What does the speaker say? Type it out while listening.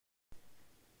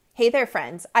Hey there,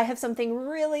 friends. I have something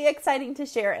really exciting to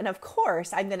share, and of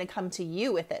course, I'm going to come to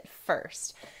you with it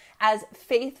first. As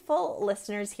faithful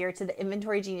listeners here to the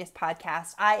Inventory Genius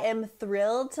podcast, I am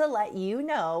thrilled to let you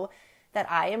know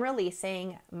that I am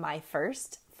releasing my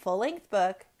first full-length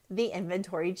book, The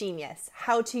Inventory Genius: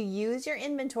 How to Use Your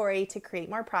Inventory to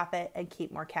Create More Profit and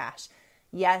Keep More Cash.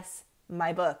 Yes,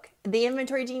 my book, The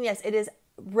Inventory Genius. It is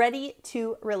ready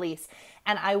to release,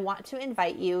 and I want to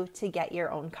invite you to get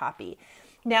your own copy.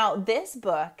 Now, this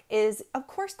book is, of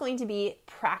course, going to be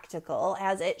practical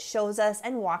as it shows us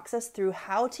and walks us through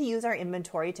how to use our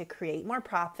inventory to create more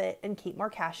profit and keep more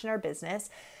cash in our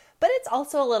business, but it's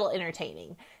also a little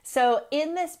entertaining. So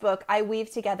in this book, I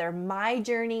weave together my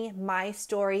journey, my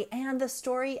story, and the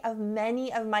story of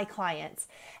many of my clients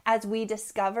as we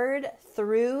discovered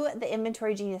through the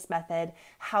Inventory Genius method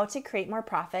how to create more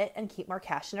profit and keep more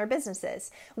cash in our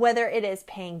businesses. Whether it is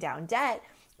paying down debt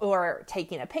or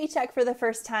taking a paycheck for the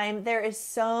first time, there is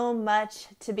so much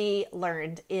to be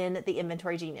learned in the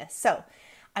Inventory Genius. So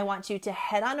I want you to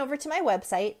head on over to my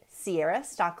website,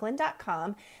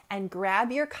 ciarastockeland.com, and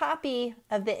grab your copy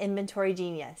of the Inventory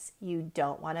Genius. You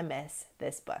don't want to miss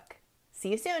this book.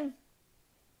 See you soon.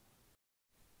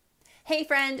 Hey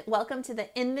friend, welcome to the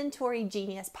Inventory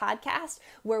Genius podcast,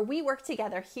 where we work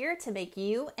together here to make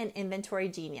you an inventory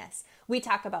genius. We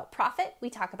talk about profit,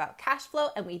 we talk about cash flow,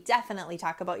 and we definitely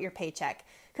talk about your paycheck.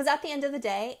 Because at the end of the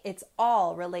day, it's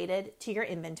all related to your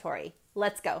inventory.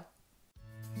 Let's go.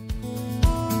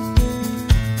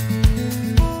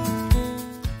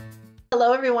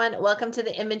 Hello, everyone. Welcome to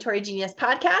the Inventory Genius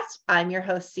podcast. I'm your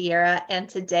host, Ciara, and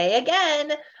today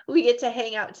again, we get to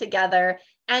hang out together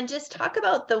and just talk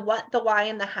about the what, the why,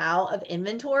 and the how of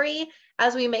inventory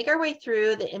as we make our way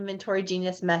through the Inventory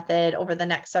Genius method over the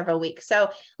next several weeks.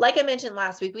 So like I mentioned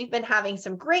last week, we've been having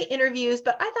some great interviews,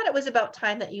 but I thought it was about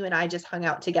time that you and I just hung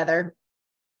out together.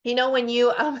 You know, when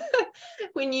you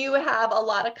when you have a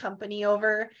lot of company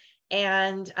over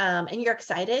and you're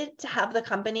excited to have the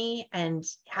company and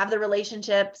have the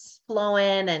relationships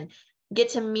flowing and get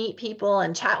to meet people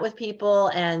and chat with people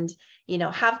and, you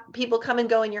know, have people come and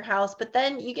go in your house. But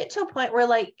then you get to a point where,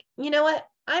 like, you know what,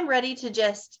 I'm ready to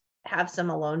just have some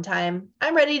alone time.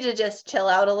 I'm ready to just chill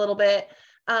out a little bit,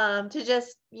 to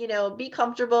just, you know, be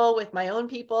comfortable with my own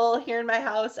people here in my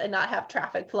house and not have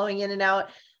traffic flowing in and out.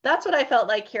 That's what I felt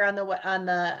like here on the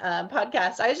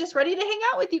podcast. I was just ready to hang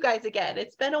out with you guys again.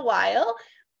 It's been a while.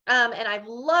 And I've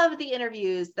loved the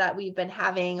interviews that we've been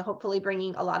having, hopefully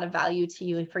bringing a lot of value to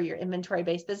you for your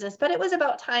inventory-based business. But it was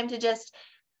about time to just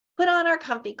put on our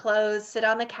comfy clothes, sit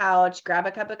on the couch, grab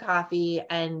a cup of coffee,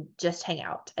 and just hang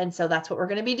out. And so that's what we're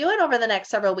going to be doing over the next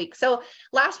several weeks. So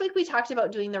last week we talked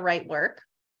about doing the right work.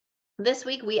 This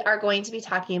week, we are going to be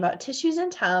talking about tissues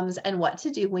and Tums and what to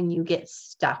do when you get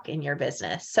stuck in your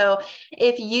business. So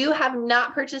if you have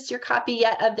not purchased your copy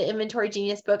yet of the Inventory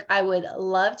Genius book, I would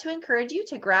love to encourage you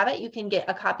to grab it. You can get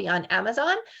a copy on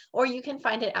Amazon, or you can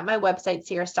find it at my website,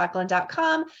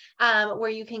 ciarastockeland.com, where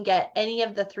you can get any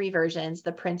of the three versions,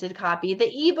 the printed copy,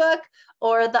 the ebook,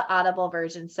 or the Audible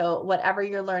version. So whatever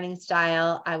your learning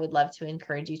style, I would love to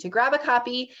encourage you to grab a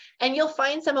copy, and you'll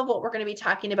find some of what we're going to be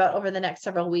talking about over the next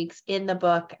several weeks in the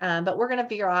book, but we're going to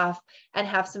veer off and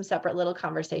have some separate little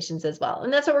conversations as well.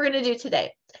 And that's what we're going to do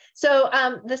today. So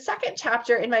the second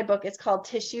chapter in my book is called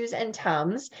Tissues and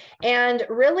Tums. And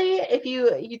really, if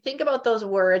you think about those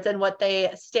words and what they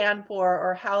stand for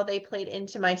or how they played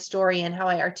into my story and how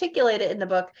I articulate it in the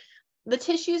book, the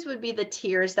tissues would be the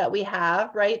tears that we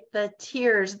have, right? The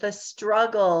tears, the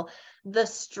struggle, the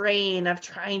strain of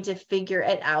trying to figure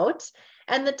it out.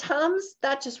 And the Tums,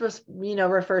 that just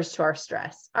refers to our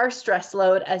stress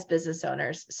load as business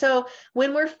owners. So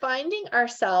when we're finding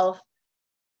ourselves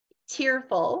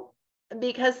tearful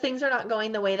because things are not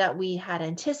going the way that we had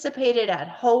anticipated, had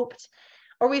hoped,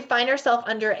 or we find ourselves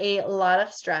under a lot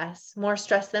of stress, more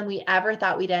stress than we ever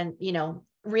thought we'd,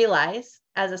 realize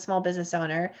as a small business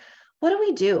owner, what do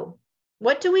we do?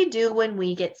 What do we do when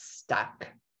we get stuck?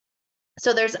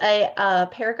 So there's a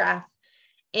paragraph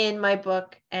in my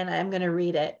book, and I'm going to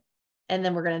read it, and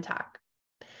then we're going to talk.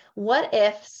 What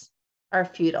ifs are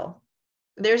futile.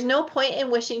 There's no point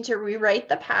in wishing to rewrite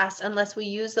the past unless we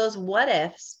use those what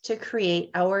ifs to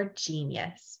create our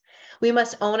genius. We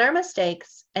must own our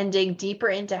mistakes and dig deeper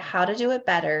into how to do it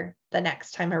better the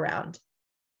next time around.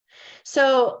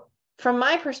 So from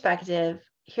my perspective,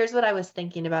 here's what I was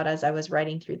thinking about as I was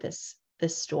writing through this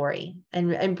story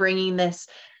and bringing this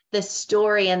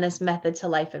story and this method to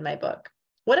life in my book.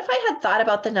 What if I had thought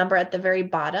about the number at the very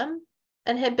bottom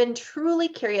and had been truly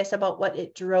curious about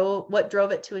what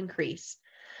drove it to increase?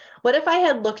 What if I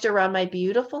had looked around my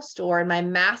beautiful store and my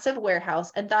massive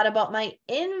warehouse and thought about my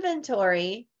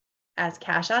inventory as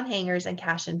cash on hangers and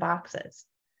cash in boxes?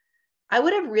 I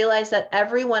would have realized that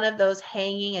every one of those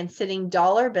hanging and sitting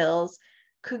dollar bills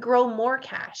could grow more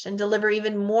cash and deliver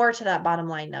even more to that bottom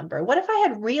line number. What if I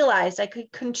had realized I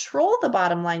could control the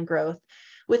bottom line growth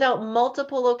without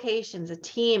multiple locations, a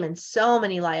team, and so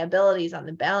many liabilities on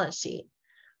the balance sheet?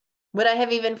 Would I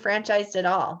have even franchised at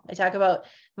all? I talk about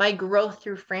my growth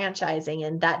through franchising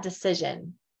and that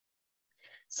decision.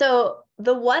 So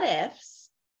the what ifs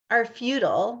are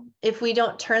futile if we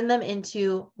don't turn them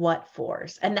into what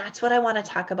fors. And that's what I want to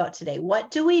talk about today.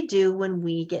 What do we do when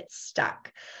we get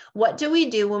stuck? What do we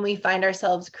do when we find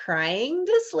ourselves crying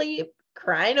to sleep,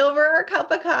 crying over our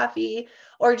cup of coffee,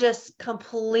 or just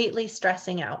completely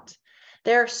stressing out?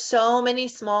 There are so many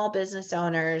small business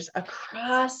owners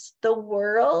across the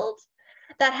world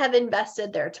that have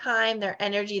invested their time, their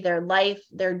energy, their life,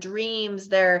 their dreams,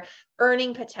 their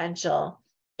earning potential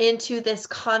into this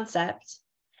concept.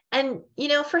 And,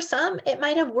 for some, it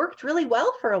might have worked really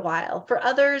well for a while. For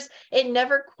others, it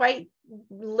never quite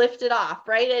lifted off,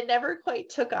 right? It never quite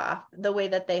took off the way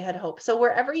that they had hoped. So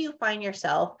wherever you find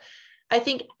yourself, I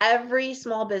think every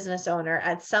small business owner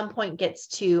at some point gets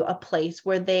to a place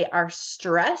where they are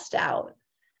stressed out.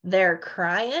 They're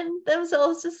crying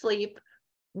themselves to sleep.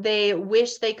 They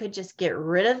wish they could just get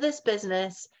rid of this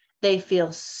business. They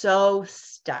feel so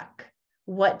stuck.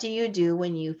 What do you do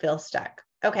when you feel stuck?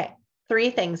 Okay. 3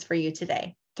 things for you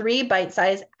today, 3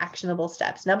 bite-sized actionable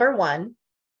steps. Number 1,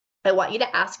 I want you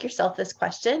to ask yourself this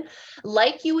question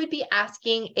like you would be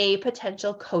asking a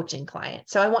potential coaching client.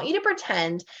 So I want you to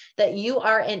pretend that you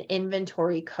are an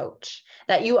inventory coach,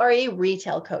 that you are a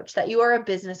retail coach, that you are a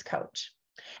business coach,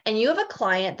 and you have a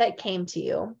client that came to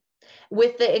you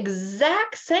with the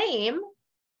exact same,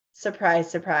 surprise,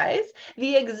 surprise,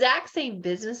 the exact same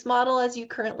business model as you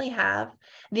currently have,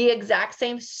 the exact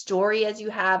same story as you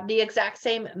have, the exact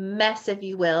same mess, if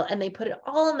you will, and they put it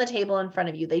all on the table in front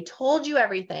of you. They told you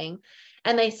everything,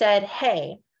 and they said,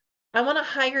 hey, I want to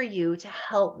hire you to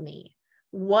help me.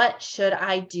 What should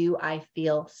I do? I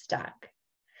feel stuck.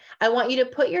 I want you to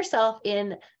put yourself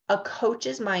in a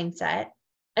coach's mindset,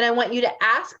 and I want you to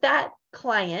ask that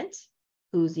client,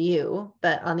 who's you,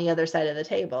 but on the other side of the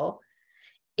table,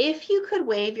 if you could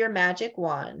wave your magic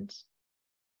wand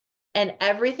and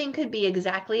everything could be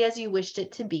exactly as you wished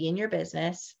it to be in your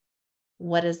business,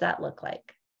 what does that look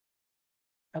like?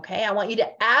 Okay, I want you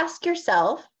to ask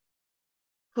yourself,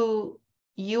 who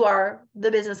you are,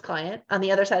 the business client on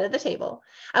the other side of the table.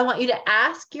 I want you to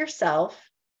ask yourself,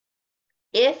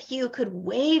 if you could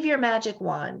wave your magic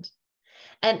wand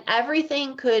and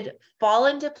everything could fall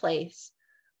into place,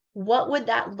 what would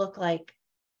that look like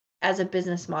as a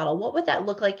business model? What would that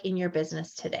look like in your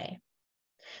business today?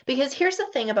 Because here's the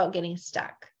thing about getting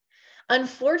stuck.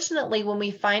 Unfortunately, when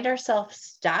we find ourselves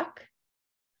stuck,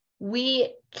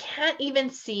 we can't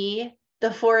even see the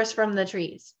forest from the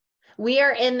trees. We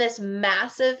are in this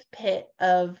massive pit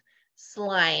of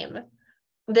slime,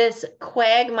 this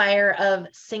quagmire of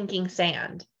sinking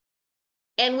sand.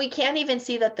 And we can't even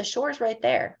see that the shore's right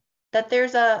there, that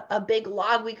there's a big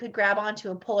log we could grab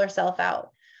onto and pull ourselves out.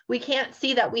 We can't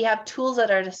see that we have tools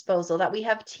at our disposal, that we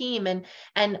have team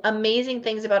and amazing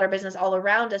things about our business all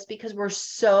around us, because we're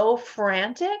so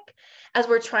frantic as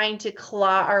we're trying to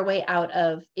claw our way out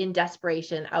of, in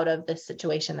desperation, out of this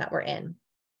situation that we're in.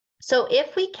 So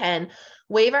if we can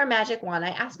wave our magic wand,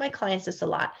 I ask my clients this a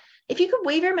lot. If you could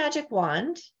wave your magic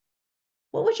wand,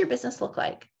 what would your business look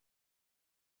like?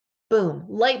 Boom,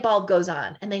 light bulb goes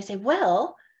on. And they say,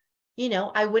 well,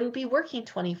 I wouldn't be working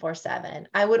 24/7.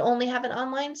 I would only have an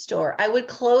online store. I would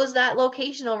close that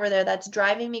location over there that's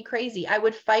driving me crazy. I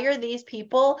would fire these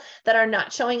people that are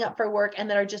not showing up for work and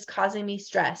that are just causing me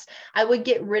stress. I would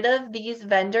get rid of these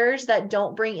vendors that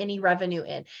don't bring any revenue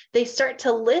in. They start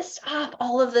to list off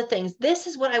all of the things. This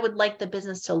is what I would like the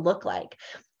business to look like.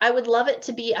 I would love it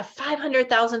to be a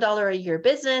 $500,000 a year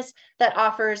business that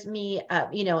offers me,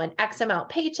 an X amount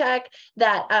paycheck,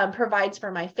 that provides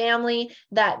for my family,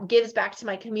 that gives back to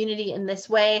my community in this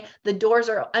way. The doors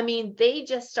are, they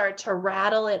just start to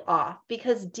rattle it off,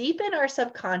 because deep in our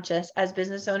subconscious as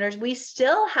business owners, we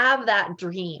still have that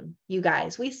dream, you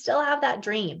guys. We still have that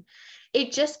dream.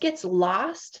 It just gets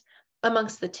lost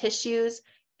amongst the tissues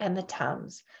and the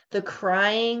tums, the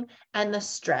crying and the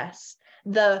stress,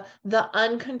 the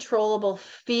uncontrollable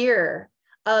fear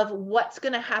of what's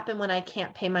going to happen when I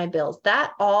can't pay my bills.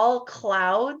 That all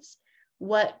clouds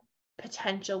what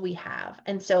potential we have.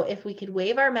 And so if we could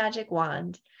wave our magic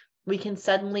wand, we can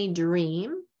suddenly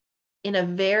dream in a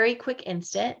very quick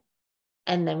instant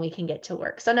and then we can get to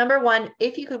work. So number one,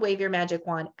 if you could wave your magic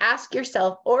wand, ask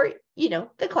yourself, or,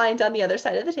 the client on the other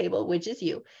side of the table, which is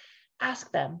you,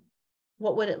 ask them,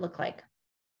 what would it look like?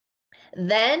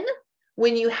 Then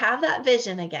when you have that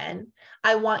vision again,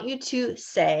 I want you to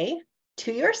say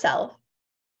to yourself,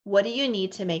 what do you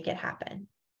need to make it happen?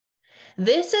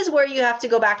 This is where you have to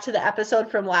go back to the episode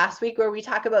from last week where we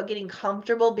talk about getting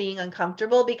comfortable being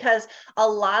uncomfortable, because a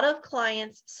lot of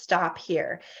clients stop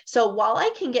here. So while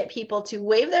I can get people to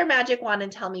wave their magic wand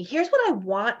and tell me, here's what I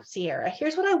want, Ciara,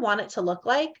 here's what I want it to look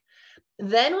like.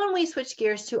 Then when we switch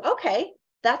gears to, okay,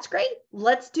 that's great,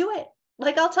 let's do it.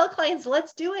 Like I'll tell clients,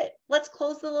 let's do it. Let's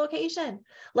close the location.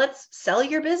 Let's sell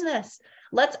your business.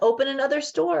 Let's open another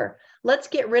store. Let's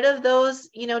get rid of those,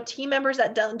 team members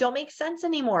that don't make sense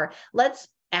anymore. Let's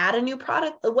add a new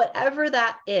product, whatever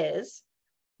that is.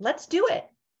 Let's do it.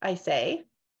 I say,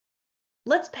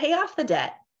 let's pay off the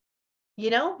debt.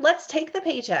 Let's take the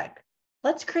paycheck.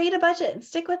 Let's create a budget and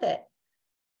stick with it.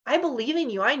 I believe in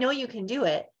you. I know you can do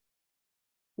it.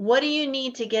 What do you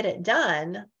need to get it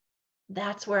done?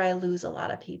 That's where I lose a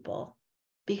lot of people,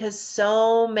 because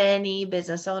so many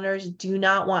business owners do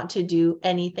not want to do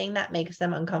anything that makes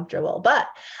them uncomfortable. But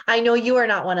I know you are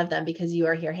not one of them, because you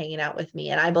are here hanging out with me.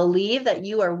 And I believe that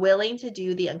you are willing to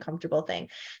do the uncomfortable thing.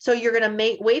 So you're going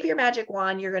to wave your magic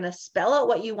wand. You're going to spell out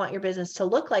what you want your business to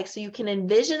look like so you can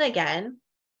envision again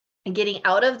and getting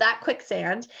out of that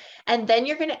quicksand. And then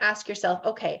you're going to ask yourself,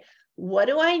 okay, what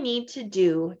do I need to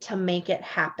do to make it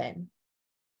happen?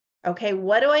 Okay,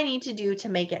 what do I need to do to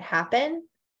make it happen?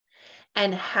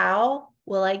 And how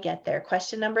will I get there?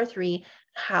 Question number 3,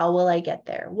 how will I get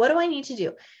there? What do I need to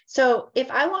do? So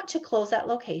if I want to close that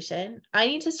location, I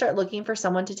need to start looking for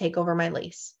someone to take over my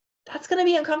lease. That's going to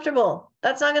be uncomfortable.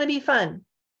 That's not going to be fun.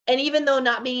 And even though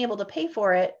not being able to pay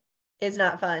for it is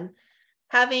not fun,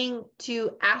 having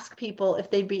to ask people if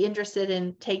they'd be interested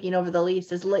in taking over the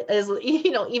lease is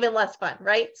even less fun,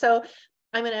 right? So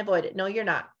I'm going to avoid it. No, you're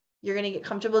not. You're going to get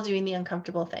comfortable doing the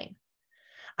uncomfortable thing.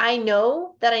 I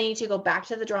know that I need to go back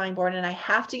to the drawing board, and I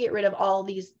have to get rid of all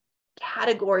these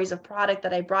categories of product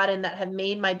that I brought in that have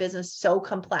made my business so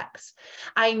complex.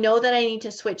 I know that I need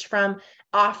to switch from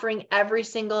offering every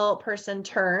single person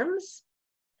terms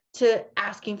to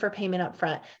asking for payment up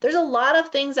front. There's a lot of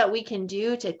things that we can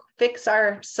do to fix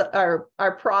our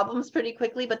problems pretty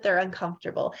quickly, but they're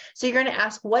uncomfortable. So you're going to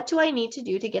ask, what do I need to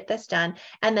do to get this done?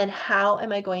 And then how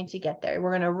am I going to get there?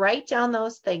 We're going to write down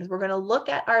those things. We're going to look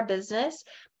at our business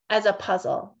as a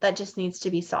puzzle that just needs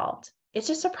to be solved. It's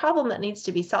just a problem that needs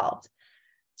to be solved.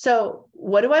 So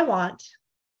what do I want?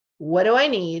 What do I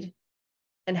need?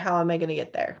 And how am I going to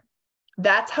get there?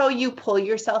 That's how you pull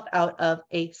yourself out of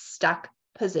a stuck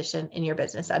position in your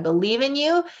business. I believe in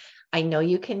you. I know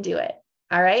you can do it.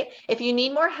 All right. If you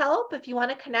need more help, if you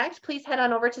want to connect, please head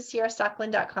on over to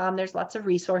ciarastocklin.com. There's lots of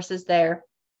resources there.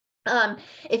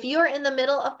 If you are in the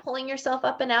middle of pulling yourself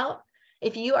up and out,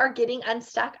 if you are getting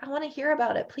unstuck, I want to hear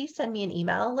about it. Please send me an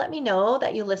email. Let me know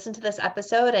that you listened to this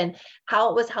episode and how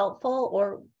it was helpful,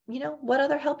 or what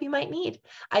other help you might need.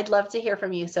 I'd love to hear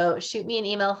from you. So shoot me an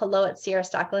email,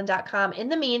 hello@ciarastocklin.com. In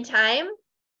the meantime,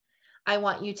 I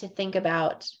want you to think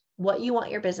about what you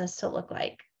want your business to look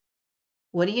like.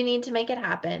 What do you need to make it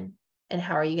happen? And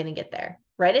how are you going to get there?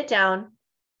 Write it down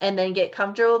and then get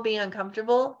comfortable being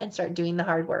uncomfortable and start doing the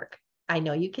hard work. I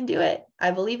know you can do it. I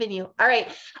believe in you. All right.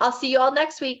 I'll see you all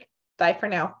next week. Bye for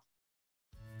now.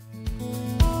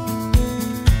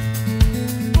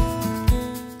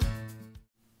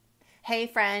 Hey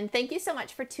friend, thank you so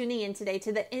much for tuning in today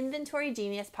to the Inventory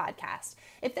Genius podcast.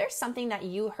 If there's something that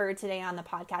you heard today on the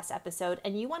podcast episode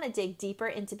and you want to dig deeper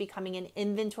into becoming an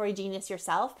inventory genius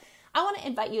yourself, I want to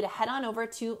invite you to head on over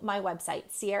to my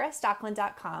website,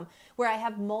 ciarastocklin.com, where I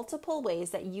have multiple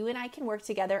ways that you and I can work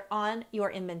together on your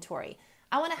inventory.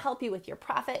 I want to help you with your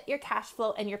profit, your cash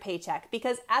flow, and your paycheck,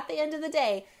 because at the end of the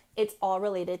day, it's all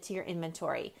related to your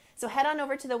inventory. So head on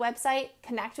over to the website,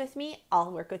 connect with me.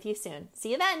 I'll work with you soon.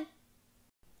 See you then.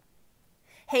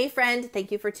 Hey friend,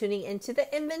 thank you for tuning into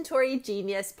the Inventory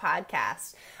Genius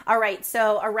podcast. All right,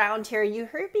 so around here, you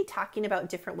heard me talking about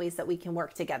different ways that we can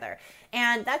work together.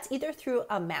 And that's either through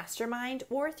a mastermind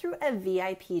or through a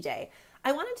VIP day.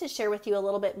 I wanted to share with you a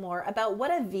little bit more about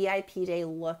what a VIP day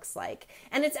looks like.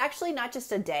 And it's actually not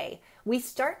just a day. We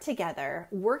start together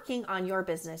working on your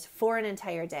business for an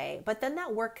entire day, but then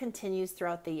that work continues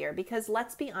throughout the year, because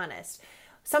let's be honest,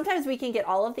 sometimes we can get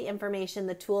all of the information,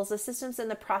 the tools, the systems, and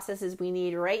the processes we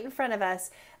need right in front of us,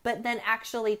 but then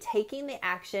actually taking the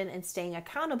action and staying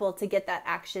accountable to get that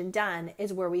action done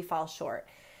is where we fall short.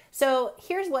 So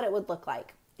here's what it would look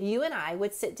like. you and I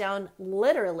would sit down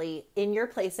literally in your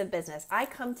place of business. I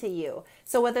come to you.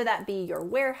 So whether that be your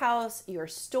warehouse, your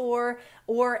store,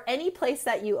 or any place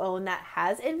that you own that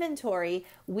has inventory,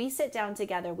 we sit down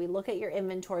together. We look at your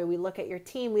inventory. We look at your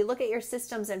team. We look at your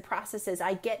systems and processes.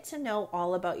 I get to know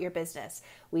all about your business.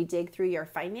 We dig through your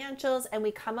financials and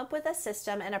we come up with a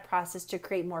system and a process to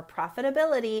create more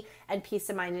profitability and peace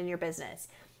of mind in your business.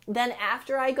 Then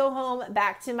after I go home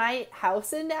back to my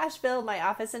house in Nashville, my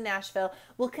office in Nashville,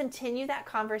 we'll continue that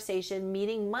conversation,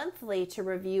 meeting monthly to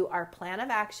review our plan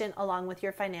of action along with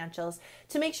your financials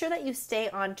to make sure that you stay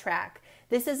on track.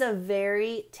 This is a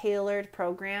very tailored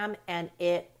program and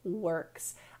it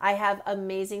works. I have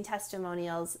amazing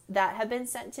testimonials that have been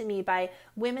sent to me by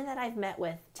women that I've met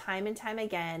with time and time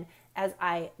again as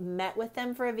I met with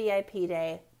them for a VIP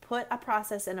day, put a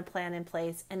process and a plan in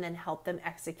place, and then help them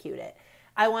execute it.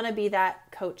 I want to be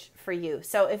that coach for you.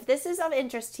 So if this is of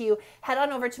interest to you, head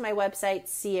on over to my website,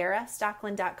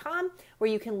 ciarastocklin.com, where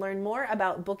you can learn more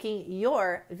about booking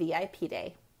your VIP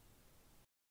day.